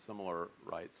have similar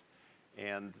rights,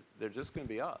 and they're just going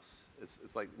to be us.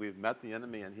 It's like we've met the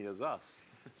enemy and he is us.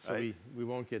 So right? we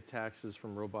won't get taxes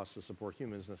from robots to support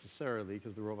humans necessarily,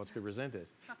 because the robots could resent it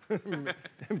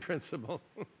in principle.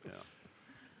 Yeah.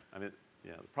 I mean,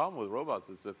 yeah, the problem with robots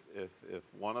is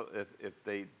if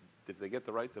they get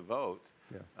the right to vote,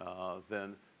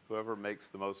 then whoever makes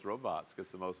the most robots gets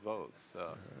the most votes.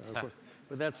 Of course.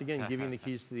 But that's, again, giving the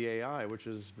keys to the AI, which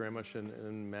is very much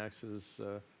in Max's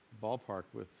ballpark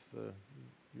with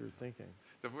your thinking.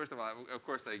 So first of all, of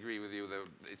course, I agree with you.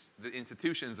 The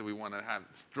institutions that we want to have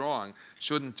strong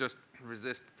shouldn't just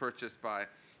resist purchase by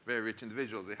very rich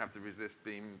individuals. They have to resist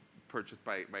being purchased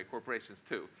by corporations,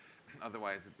 too.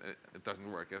 Otherwise, it doesn't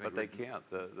work. I think but they can't.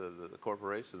 The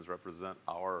corporations represent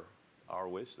our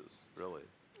wishes, really,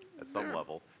 at some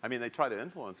level. I mean, they try to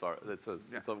influence our. It's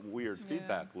a weird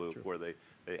feedback loop where they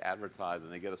advertise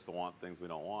and they get us to want things we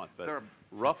don't want. But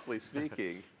roughly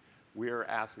speaking, we're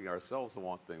asking ourselves to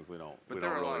want things we don't really want. But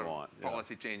there are a lot of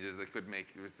policy changes that could make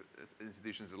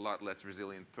institutions a lot less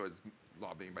resilient towards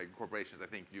lobbying by corporations. I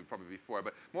think you'd probably be for.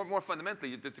 But more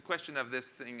fundamentally, the question of this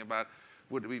thing about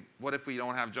what if we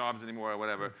don't have jobs anymore or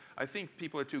whatever? I think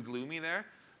people are too gloomy there.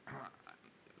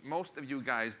 Most of you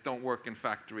guys don't work in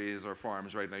factories or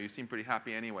farms right now. You seem pretty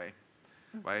happy anyway,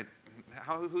 right?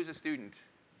 Who's a student?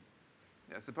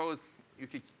 Yeah, suppose you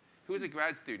could, who's a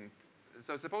grad student?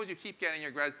 So suppose you keep getting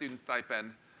your grad student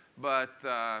stipend, but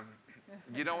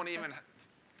you don't even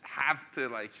have to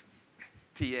like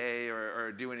TA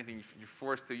or do anything you're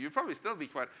forced to. You'd probably still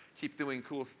keep doing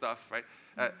cool stuff,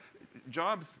 right?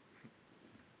 Jobs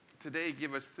today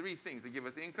give us three things. They give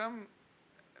us income,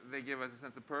 they give us a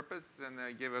sense of purpose, and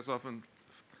they give us often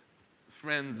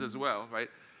friends as well, right?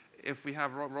 If we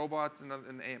have robots and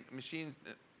machines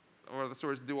or the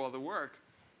sorts do all the work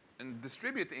and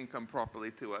distribute the income properly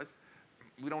to us,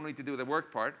 we don't need to do the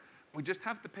work part. We just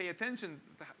have to pay attention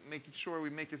to making sure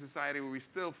we make a society where we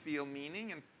still feel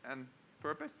meaning and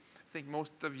purpose. I think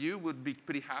most of you would be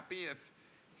pretty happy if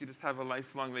you just have a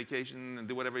lifelong vacation and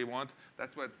do whatever you want.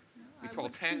 That's what we call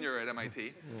tenure at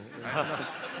MIT.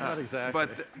 Not exactly.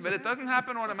 But it doesn't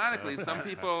happen automatically. Some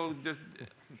people just,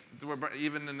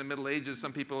 even in the Middle Ages,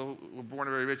 some people who were born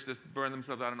very rich just burn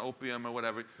themselves out on opium or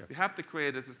whatever. Yeah. We have to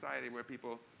create a society where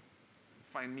people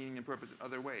find meaning and purpose in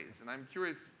other ways. And I'm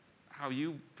curious how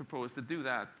you propose to do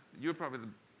that. You're probably the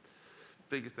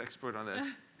biggest expert on this,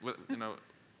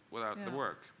 without the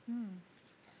work.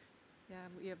 Yeah,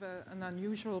 we have an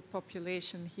unusual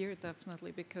population here,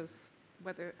 definitely, because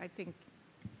whether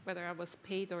I was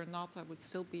paid or not, I would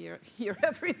still be here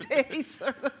every day,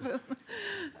 sort of.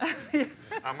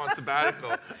 I'm on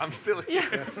sabbatical. I'm still here.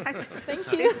 Yeah, thank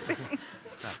you.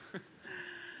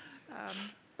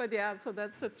 But yeah, so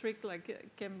that's a trick.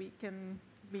 Like, can we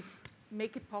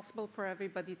make it possible for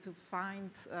everybody to find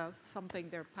something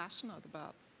they're passionate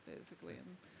about, basically?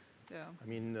 And, yeah. I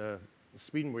mean,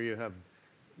 Sweden, where you have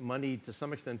money to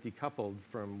some extent decoupled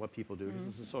from what people do, because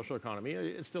it's a social economy.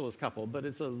 It still is coupled, but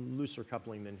it's a looser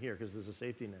coupling than here because there's a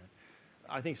safety net.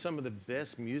 I think some of the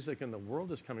best music in the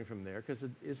world is coming from there because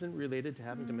it isn't related to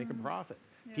having to make a profit.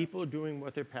 Yeah. People are doing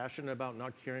what they're passionate about,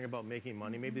 not caring about making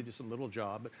money. Maybe they do some little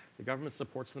job, but the government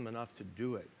supports them enough to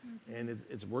do it, and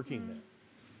it's working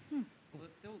there. Well,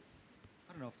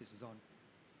 I don't know if this is on.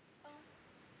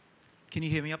 Can you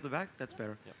hear me up the back? That's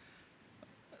better. Yep.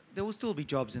 There will still be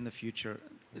jobs in the future.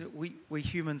 We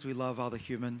humans, we love other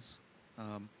humans.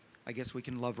 I guess we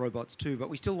can love robots too, but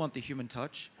we still want the human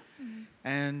touch.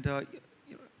 And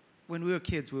when we were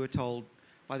kids, we were told,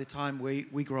 by the time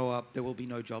we grow up, there will be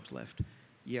no jobs left.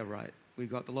 Yeah, right. We've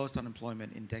got the lowest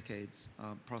unemployment in decades,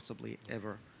 possibly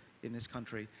ever, in this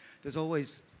country. There's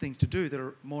always things to do that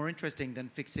are more interesting than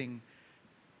fixing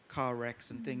car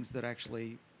wrecks and things that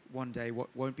actually one day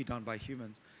won't be done by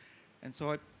humans. And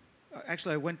so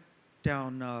I went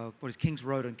down King's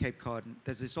Road in Cape Cod, and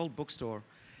there's this old bookstore.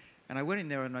 And I went in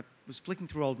there and I was flicking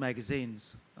through old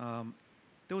magazines.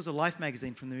 There was a Life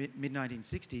magazine from the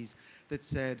mid-1960s that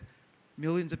said,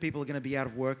 millions of people are going to be out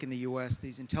of work in the US.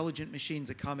 These intelligent machines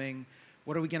are coming.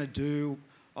 What are we going to do?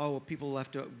 Oh, well, people will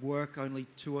have to work only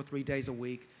 2 or 3 days a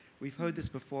week. We've heard this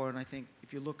before, and I think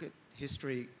if you look at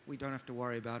history, we don't have to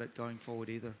worry about it going forward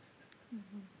either.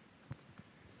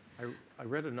 I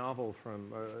read a novel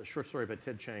from a short story by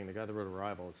Ted Chiang, the guy that wrote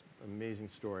Arrival. It's an amazing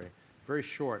story. Very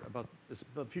short, about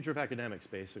the future of academics,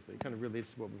 basically. It kind of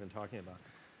relates to what we've been talking about.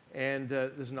 And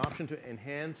there's an option to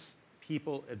enhance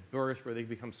people at birth where they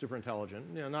become super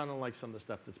intelligent, not unlike some of the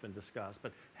stuff that's been discussed, but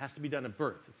it has to be done at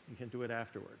birth. You can't do it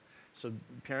afterward. So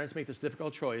parents make this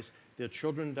difficult choice. Their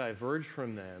children diverge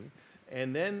from them,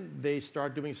 and then they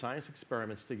start doing science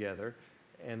experiments together,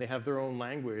 and they have their own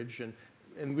language.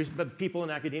 But people in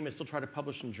academia still try to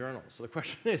publish in journals. So the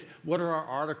question is, what are our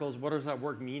articles? What does that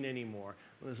work mean anymore?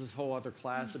 Well, there's this whole other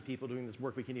class of people doing this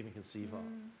work we can't even conceive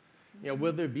of.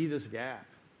 Will there be this gap?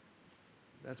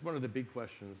 That's one of the big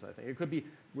questions, I think. It could be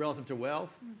relative to wealth.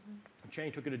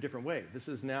 Chiang took it a different way. This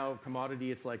is now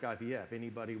commodity. It's like IVF.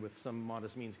 Anybody with some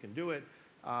modest means can do it.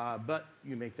 But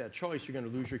you make that choice, you're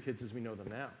going to lose your kids as we know them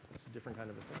now. It's a different kind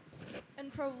of a thing.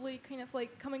 And probably kind of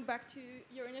like coming back to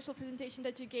your initial presentation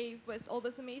that you gave was all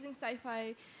this amazing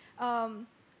sci-fi.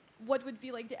 What would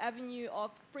be like the avenue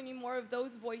of bringing more of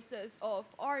those voices of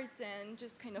arts and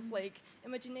just kind of like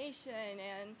imagination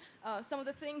and some of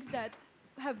the things that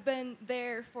have been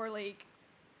there for like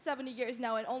 70 years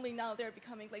now, and only now they're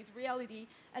becoming like reality.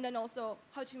 And then also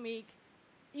how to make,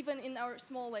 even in our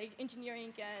small like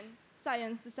engineering and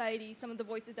science society, some of the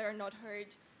voices that are not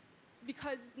heard,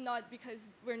 not because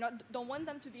don't want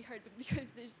them to be heard, but because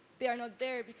they are not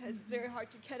there, because it's very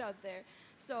hard to get out there.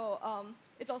 So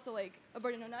it's also like a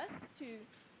burden on us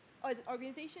as an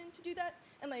organization to do that.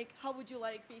 And like, how would you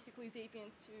like basically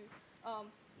Xapiens to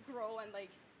grow and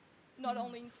like not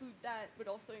only include that, but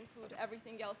also include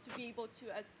everything else to be able to,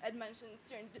 as Ed mentioned,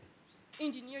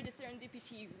 engineer the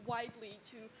serendipity widely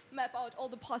to map out all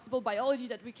the possible biology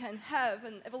that we can have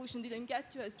and evolution didn't get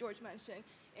to, as George mentioned,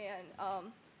 and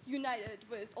unite it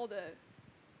with all the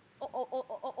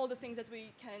things that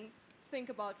we can think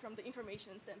about from the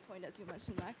information standpoint, as you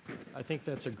mentioned, Max. I think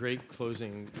that's a great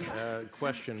closing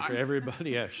question for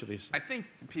everybody, actually. I think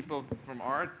people from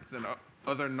arts and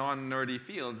other non-nerdy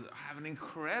fields have an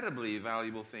incredibly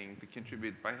valuable thing to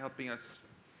contribute by helping us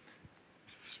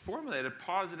formulate a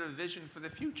positive vision for the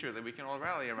future that we can all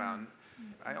rally around.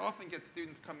 I often get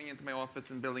students coming into my office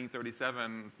in Building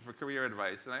 37 for career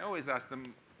advice, and I always ask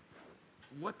them,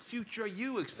 what future are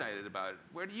you excited about?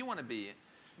 Where do you want to be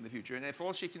in the future? And if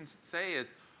all she can say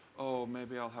is, oh,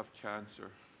 maybe I'll have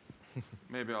cancer.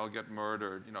 Maybe I'll get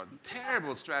murdered.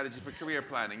 Terrible strategy for career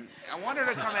planning. I want her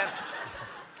to come in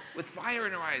with fire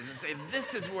in her eyes and say,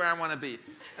 this is where I want to be.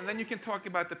 And then you can talk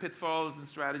about the pitfalls and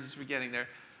strategies for getting there.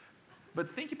 But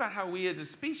think about how we as a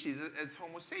species, as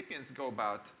Homo sapiens, go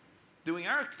about doing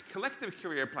our collective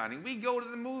career planning. We go to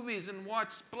the movies and watch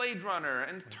Blade Runner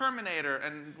and Terminator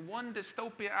and one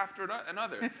dystopia after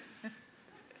another.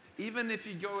 Even if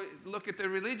you go look at the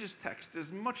religious text,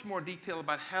 there's much more detail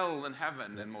about hell and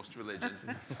heaven than most religions,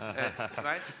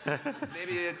 right?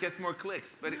 Maybe it gets more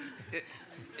clicks, but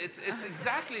it's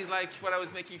exactly like what I was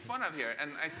making fun of here.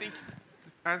 And I think,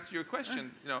 to answer your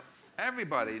question,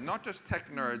 everybody, not just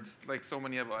tech nerds like so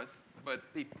many of us, but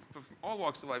people from all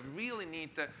walks of life really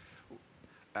need to,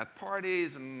 at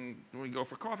parties and when we go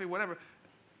for coffee, whatever,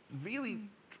 really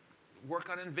work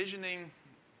on envisioning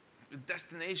the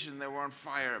destination that we're on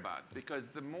fire about. Because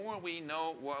the more we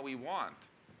know what we want,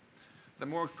 the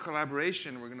more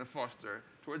collaboration we're going to foster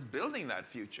towards building that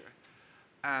future.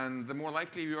 And the more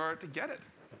likely we are to get it.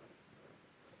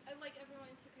 would like everyone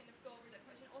to kind of go over that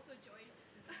question. Also, Joy,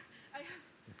 I can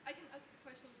ask the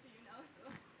questions to you now, so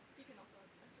you can also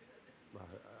answer that.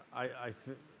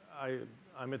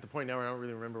 I'm at the point now where I don't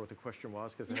really remember what the question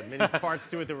was because it had many parts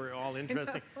to it that were all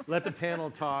interesting. Let the panel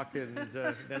talk, and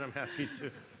then I'm happy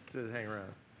to hang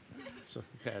around. So,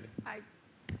 Patty. I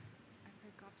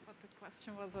forgot what the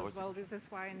question was as well. This is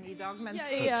why I need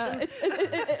augmentation. Yeah.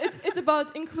 It's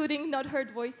about including not heard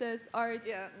voices, arts,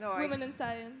 women in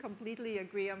science. Completely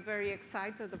agree. I'm very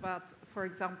excited about, for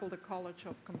example, the College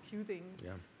of Computing.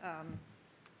 Yeah.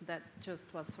 That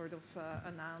just was sort of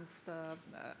announced,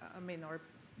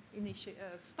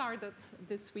 started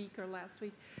this week or last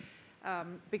week,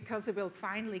 because it will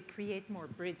finally create more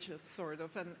bridges, sort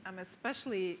of. And I'm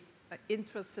especially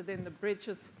interested in the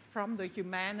bridges from the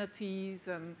humanities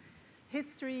and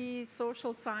history,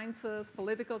 social sciences,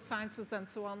 political sciences, and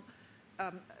so on.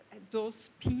 Those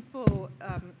people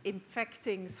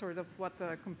infecting sort of what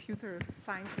the computer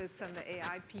scientists and the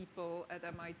AI people at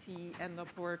MIT end up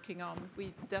working on.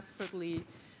 We desperately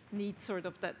need sort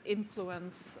of that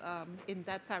influence in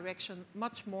that direction,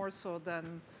 much more so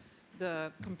than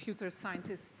the computer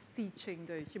scientists teaching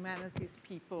the humanities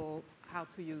people how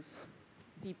to use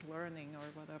deep learning or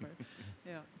whatever.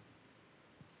 Yeah.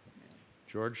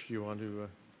 George, do you want to?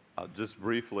 Just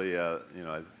briefly, I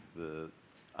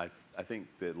think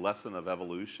the lesson of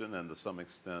evolution and to some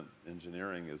extent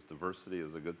engineering is diversity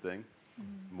is a good thing.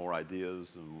 Mm-hmm. More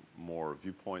ideas and more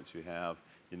viewpoints you have,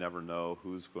 you never know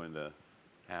who's going to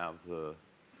have the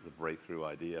breakthrough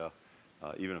idea,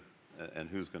 and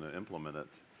who's going to implement it.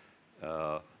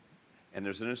 And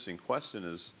there's an interesting question: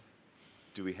 is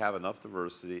do we have enough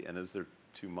diversity, and is there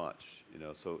too much?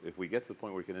 So if we get to the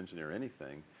point where we can engineer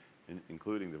anything,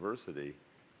 including diversity,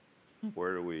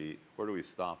 where do we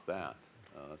stop that?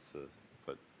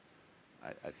 But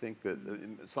I think that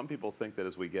some people think that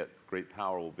as we get great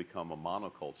power, we'll become a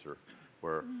monoculture,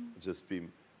 where it'll just be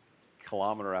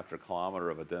kilometer after kilometer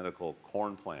of identical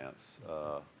corn plants.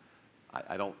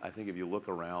 I think if you look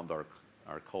around our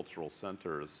cultural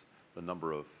centers, the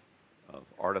number of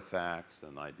artifacts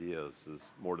and ideas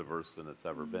is more diverse than it's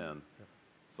ever been.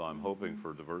 So I'm hoping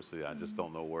for diversity. I just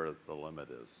don't know where the limit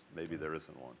is. Maybe there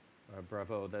isn't one.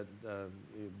 Bravo. That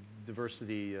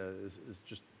diversity is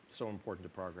just so important to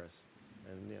progress,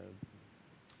 and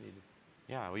it's needed.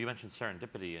 Yeah. Well, you mentioned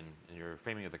serendipity in your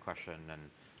framing of the question, and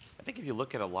I think if you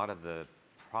look at a lot of the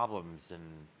problems in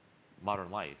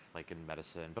modern life, like in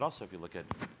medicine, but also if you look at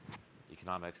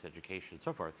economics, education, and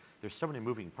so forth, there's so many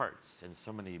moving parts and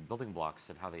so many building blocks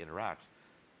and how they interact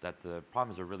that the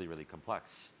problems are really, really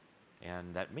complex.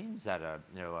 And that means that,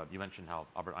 you mentioned how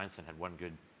Albert Einstein had one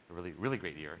good, really, really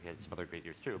great year. He had some other great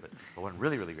years too, but one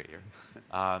really, really great year.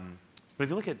 But if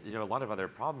you look at, a lot of other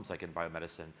problems like in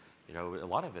biomedicine, a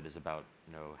lot of it is about,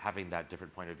 having that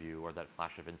different point of view or that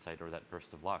flash of insight or that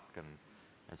burst of luck.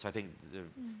 And so I think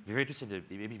it'd be very interesting to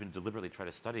maybe even deliberately try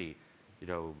to study,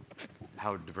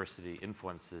 how diversity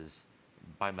influences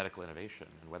biomedical innovation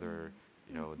and whether,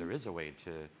 there is a way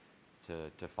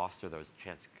to foster those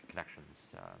chance connections.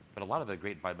 But a lot of the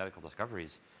great biomedical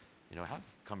discoveries, have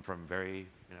come from very,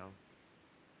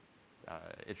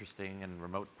 interesting and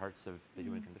remote parts of the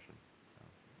human condition.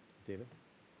 David?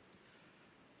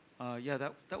 Yeah,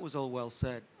 that was all well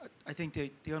said. I think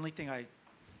the only thing I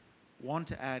want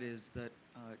to add is that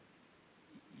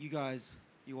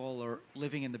you all are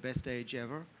living in the best age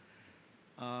ever.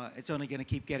 It's only going to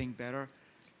keep getting better.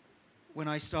 When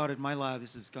I started my lab,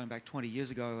 this is going back 20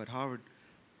 years ago at Harvard,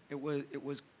 it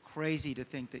was crazy to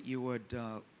think that you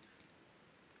would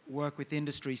work with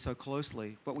industry so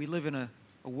closely. But we live in a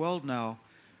world now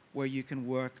where you can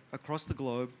work across the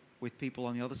globe with people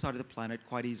on the other side of the planet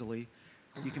quite easily.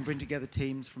 You can bring together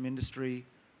teams from industry,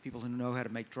 people who know how to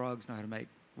make drugs, know how to make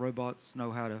robots,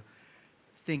 know how to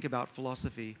think about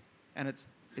philosophy. And it's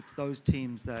those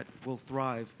teams that will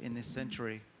thrive in this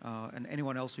century. And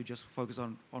anyone else who just focus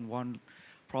on one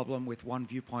problem with one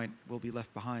viewpoint will be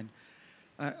left behind.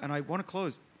 And I want to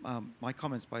close my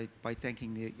comments by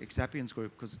thanking the Xapiens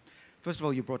group, because first of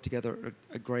all, you brought together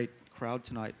a great crowd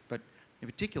tonight. But in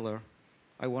particular,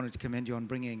 I wanted to commend you on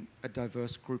bringing a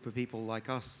diverse group of people like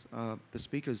us, the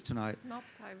speakers tonight. Not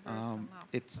diverse enough.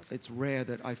 It's rare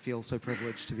that I feel so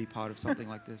privileged to be part of something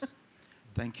like this.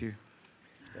 Thank you.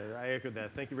 I echo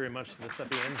that. Thank you very much to the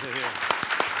Xapiens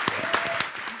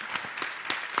here.